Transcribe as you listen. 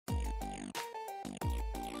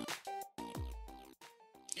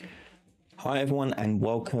Hi everyone, and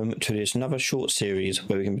welcome to this another short series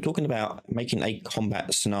where we're going to be talking about making a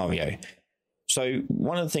combat scenario. So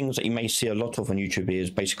one of the things that you may see a lot of on YouTube is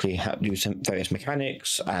basically how to do some various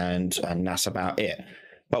mechanics and that's about it.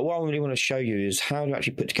 But what I really want to show you is how to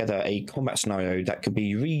actually put together a combat scenario that could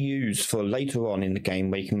be reused for later on in the game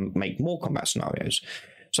where you can make more combat scenarios.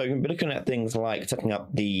 So you're going to be looking at things like setting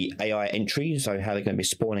up the AI entries, so how they're going to be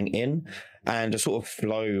spawning in, and the sort of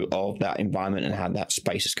flow of that environment and how that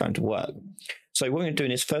space is going to work. So what we're going to do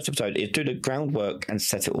in this first episode is do the groundwork and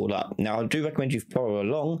set it all up. Now, I do recommend you follow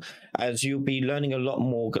along, as you'll be learning a lot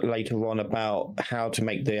more later on about how to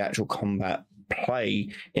make the actual combat play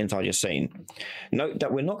inside your scene. Note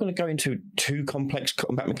that we're not going to go into too complex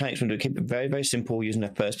combat mechanics. We're going to keep it very, very simple using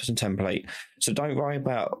a first-person template. So don't worry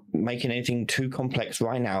about making anything too complex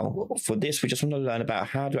right now. For this, we just want to learn about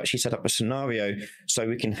how to actually set up a scenario so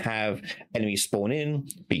we can have enemies spawn in,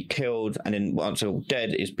 be killed, and then once they're all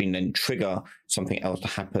dead, it's been then trigger something else to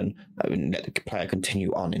happen and let the player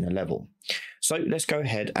continue on in a level. So let's go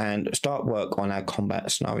ahead and start work on our combat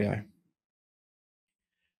scenario.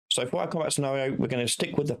 So for our combat scenario, we're going to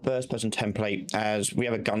stick with the first-person template, as we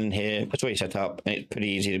have a gun in here. It's already set up, and it's pretty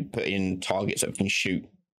easy to put in targets that we can shoot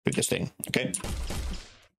with this thing, okay?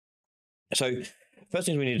 So first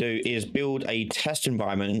thing we need to do is build a test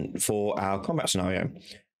environment for our combat scenario.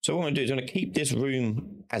 So what I'm going to do is I'm going to keep this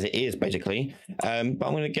room as it is, basically, but I'm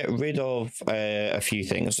going to get rid of a few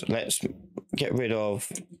things. Let's get rid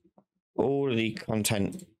of all of the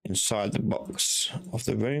content inside the box of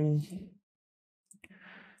the room.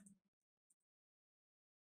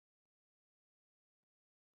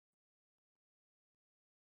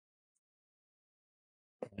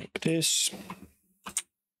 Like this,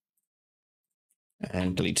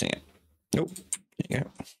 and deleting it. Nope, there you go.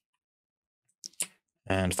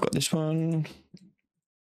 And I've got this one.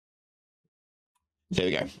 There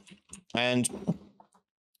we go. And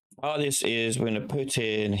part of this is we're going to put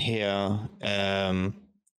in here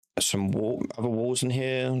some other walls in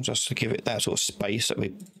here, just to give it that sort of space that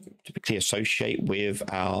we typically associate with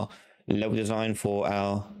our level design for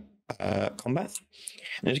our combat.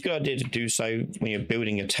 And it's a good idea to do so when you're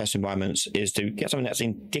building your test environments, is to get something that's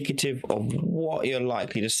indicative of what you're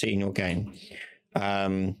likely to see in your game.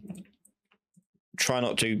 Try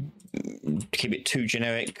not to keep it too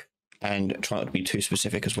generic, and try not to be too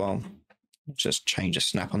specific as well. Just change the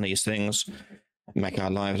snap on these things, make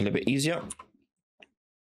our lives a little bit easier.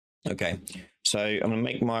 Okay, so I'm going to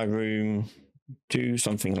make my room do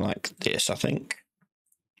something like this, I think.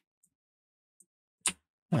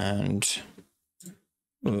 And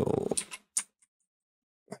we'll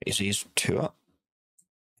raise these two up.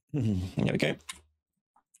 There we go.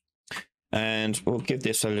 And we'll give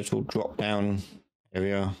this a little drop down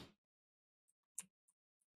area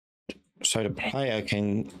so the player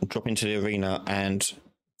can drop into the arena and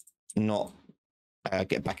not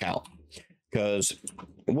get back out. Because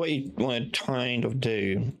what you want to kind of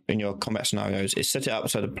do in your combat scenarios is set it up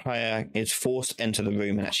so the player is forced to enter the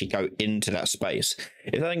room and actually go into that space.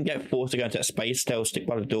 If they can get forced to go into that space, they'll stick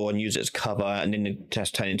by the door and use it as cover, and then it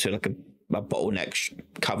just turn into like a bottleneck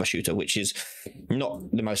cover shooter, which is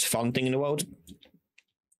not the most fun thing in the world,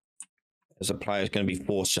 as a player is going to be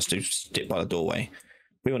forced just to stick by the doorway.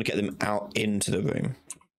 We want to get them out into the room.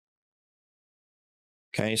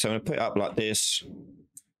 Okay, so I'm going to put it up like this.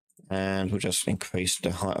 And we'll just increase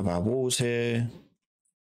the height of our walls here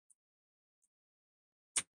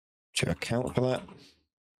to account for that.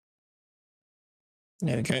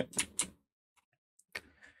 There we go.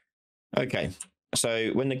 Okay,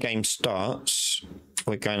 so when the game starts,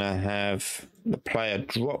 we're going to have the player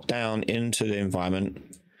drop down into the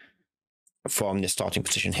environment from the starting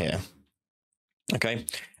position here. Okay,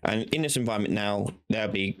 and in this environment now,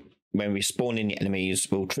 there'll be, when we spawn in the enemies,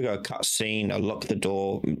 we'll trigger a cutscene, lock the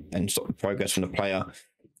door, and stop the progress from the player,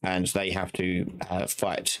 and they have to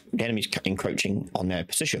fight the enemies encroaching on their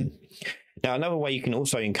position. Now, another way you can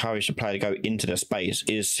also encourage the player to go into the space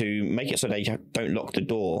is to make it so they don't lock the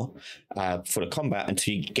door for the combat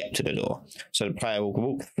until you get to the door. So the player will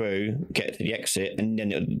walk through, get to the exit, and then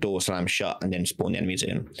the door slams shut, and then spawn the enemies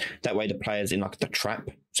in. That way the player's in like the trap,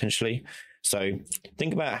 essentially. So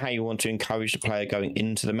think about how you want to encourage the player going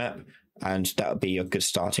into the map, and that would be a good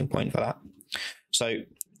starting point for that. So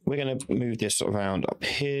we're going to move this around up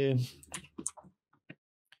here,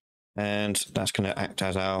 and that's going to act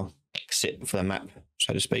as our exit for the map,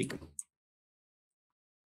 so to speak.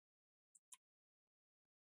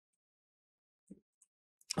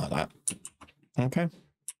 Like that. Okay.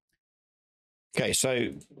 Okay, so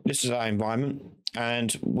this is our environment,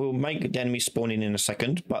 and we'll make the enemy spawning in a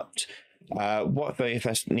second, but what they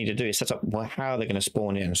first need to do is set up how they're going to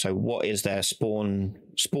spawn in. So what is their spawn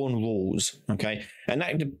rules? Okay, and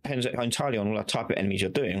that depends entirely on what type of enemies you're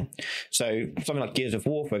doing. So something like Gears of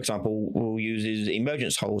War, for example, will use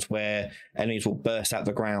emergence holes where enemies will burst out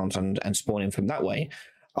the ground and spawn in from that way.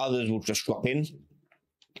 Others will just drop in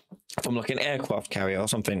from like an aircraft carrier or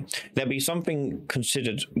something. There'll be something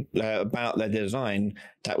considered about their design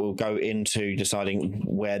that will go into deciding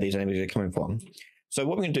where these enemies are coming from. So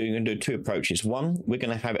what we're going to do, we're going to do two approaches. One, we're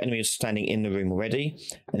going to have enemies standing in the room already,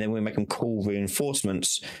 and then we'll make them call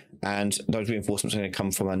reinforcements, and those reinforcements are going to come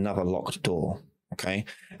from another locked door. Okay,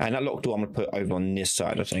 and that locked door I'm going to put over on this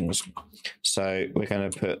side of things. So we're going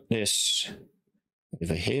to put this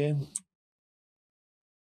over here.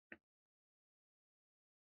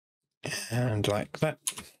 And like that.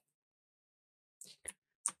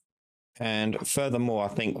 And furthermore, I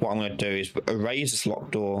think what I'm going to do is erase this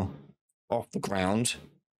locked door off the ground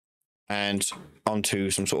and onto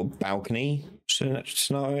some sort of balcony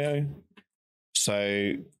scenario.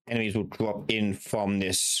 So enemies will drop in from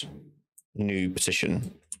this new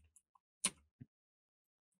position.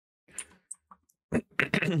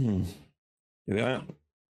 Do that.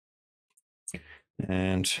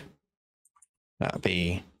 And that'll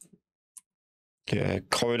be the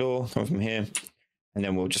corridor coming from here. And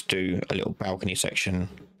then we'll just do a little balcony section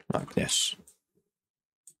like this.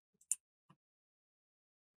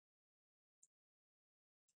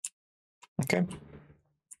 Okay.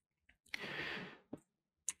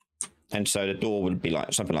 And so the door would be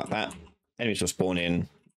like something like that. Enemies will spawn in,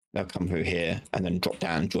 they'll come through here and then drop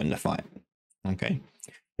down and join the fight. Okay.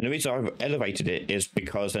 And the reason I've elevated it is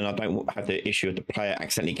because then I don't have the issue of the player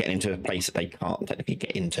accidentally getting into a place that they can't technically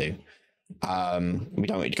get into. We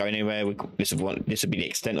don't want it to go anywhere. This would be the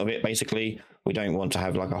extent of it, basically. We don't want to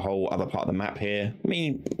have like a whole other part of the map here. I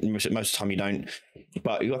mean, most of the time you don't,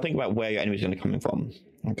 but you got to think about where your enemies are going to come from.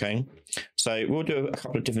 Okay, so we'll do a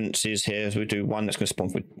couple of differences here. So we'll do one that's going to spawn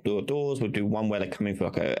for doors. We'll do one where they're coming for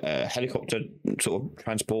like a helicopter sort of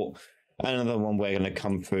transport, and another one where they're going to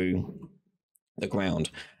come through the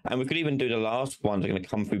ground. And we could even do the last one. They're going to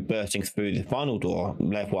come through, bursting through the final door,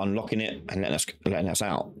 therefore unlocking it and letting us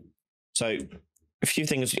out. So a few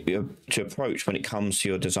things to approach when it comes to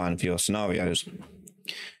your design for your scenarios.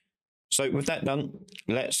 So with that done,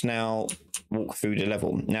 let's now walk through the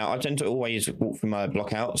level. Now I tend to always walk through my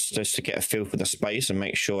blockouts just to get a feel for the space and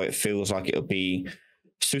make sure it feels like it'll be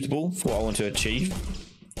suitable for what I want to achieve.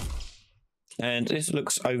 And this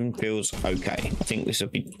looks and feels okay. I think this will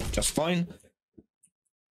be just fine.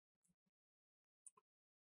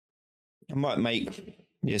 I might make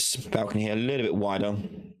this balcony here a little bit wider.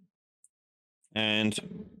 And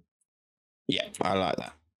yeah, I like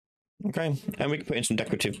that. Okay, and we can put in some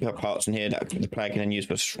decorative parts in here that the player can then use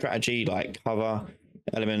for strategy, like cover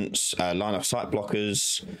elements, line of sight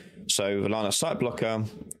blockers. So the line of sight blocker,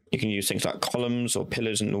 you can use things like columns or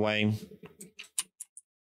pillars in the way.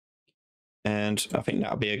 And I think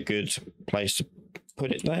that'll be a good place to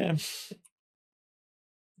put it there.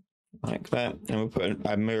 Like that. And we'll put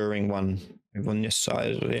a mirroring one over on this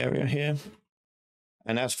side of the area here.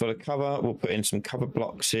 And as for the cover, we'll put in some cover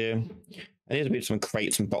blocks here. And these will be some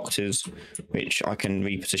crates and boxes, which I can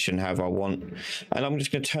reposition however I want. And I'm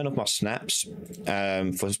just going to turn off my snaps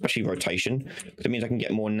for especially rotation, because it means I can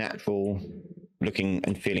get more natural looking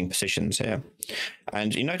and feeling positions here.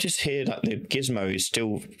 And you notice here that the gizmo is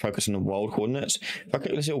still focused on the world coordinates. If I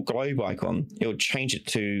click this little globe icon, it'll change it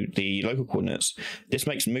to the local coordinates. This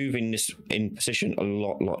makes moving this in position a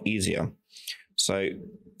lot easier. So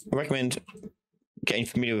I recommend getting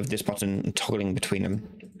familiar with this button and toggling between them.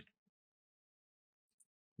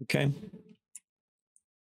 Okay.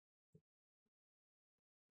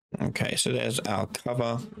 Okay, so there's our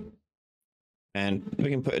cover. And we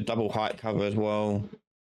can put a double height cover as well.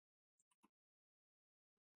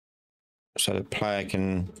 So the player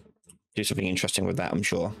can do something interesting with that, I'm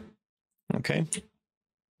sure. Okay.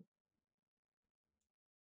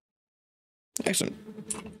 Excellent.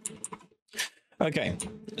 Okay,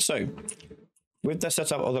 so with the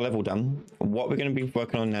setup of the level done, what we're going to be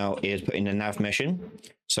working on now is putting the nav mesh in.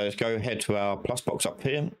 So let's go ahead to our plus box up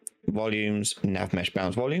here, volumes, nav mesh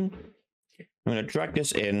bounds volume. I'm going to drag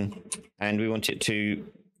this in and we want it to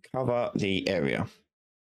cover the area.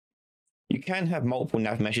 You can have multiple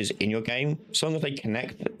nav meshes in your game. As long as they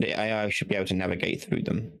connect, the AI should be able to navigate through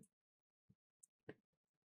them.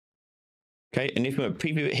 Okay, and if you want to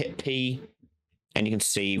preview it, hit P, and you can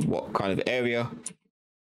see what kind of area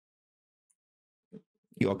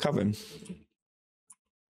you are covering.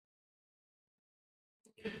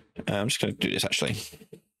 I'm just going to do this actually.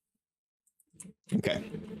 Okay.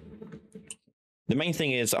 the main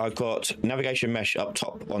thing is I've got navigation mesh up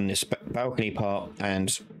top on this balcony part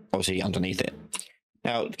and obviously underneath it.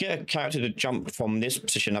 Now, to get a character to jump from this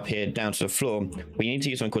position up here down to the floor, we need to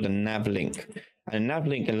use something called a nav link. And a nav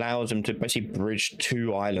link allows them to basically bridge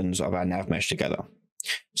 2 islands of our nav mesh together.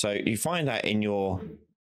 So you find that in your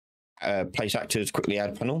place actors quickly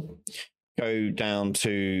add panel. Go down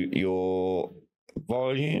to your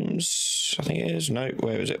volumes, I think it is. No,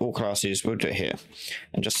 where is it? All classes. We'll do it here.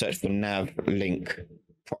 And just search for nav link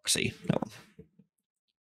proxy. No.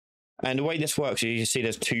 And the way this works is you see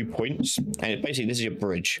there's 2 points, and basically this is your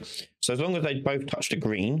bridge. So as long as they both touch the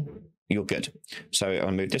green, you're good. So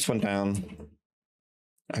I'll move this one down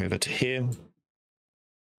over to here,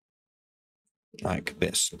 like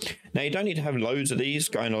this. Now you don't need to have loads of these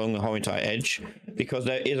going along the whole entire edge because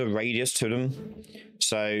there is a radius to them.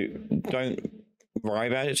 So don't worry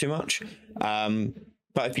about it too much.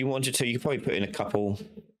 But if you wanted to, you could probably put in a couple.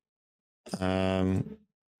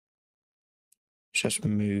 Just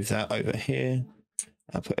move that over here.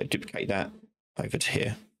 I'll duplicate that over to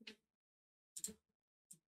here.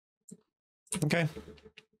 Okay.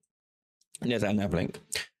 And there's our nav link.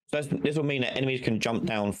 So this will mean that enemies can jump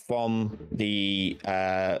down from the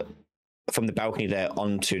balcony there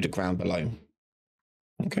onto the ground below.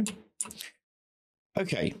 Okay.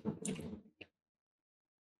 Okay.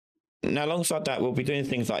 Now, alongside that, we'll be doing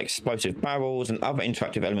things like explosive barrels and other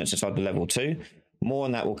interactive elements inside the level 2. More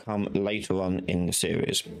on that will come later on in the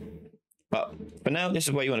series. But for now, this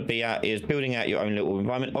is where you want to be at, is building out your own little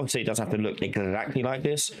environment. Obviously, it doesn't have to look exactly like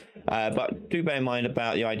this, but do bear in mind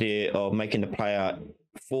about the idea of making the player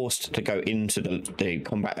forced to go into the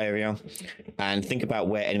combat area and think about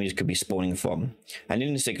where enemies could be spawning from. And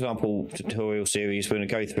in this example tutorial series, we're going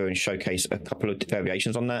to go through and showcase a couple of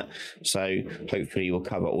variations on that. So hopefully we'll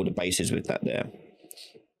cover all the bases with that there.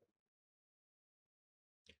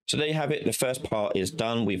 So there you have it. The first part is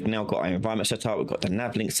done. We've now got our environment set up. We've got the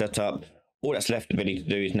nav link set up. All that's left really to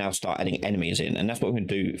do is now start adding enemies in. And that's what we're going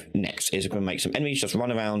to do next, is we're going to make some enemies just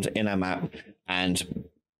run around in our map and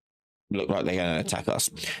look like they're going to attack us.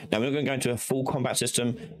 Now, we're not going to go into a full combat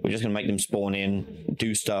system. We're just going to make them spawn in,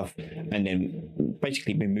 do stuff, and then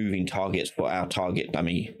basically be moving targets for our target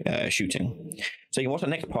dummy shooting. So you can watch the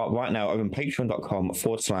next part right now over on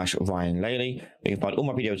patreon.com/Ryan Laley. You can find all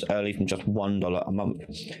my videos early from just $1 a month.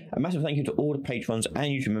 A massive thank you to all the patrons and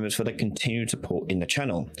YouTube members for their continued support in the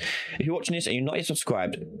channel. If you're watching this and you're not yet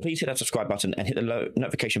subscribed, please hit that subscribe button and hit the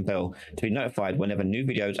notification bell to be notified whenever new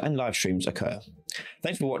videos and live streams occur.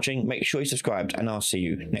 Thanks for watching. Make sure you're subscribed, and I'll see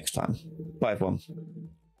you next time. Bye, everyone.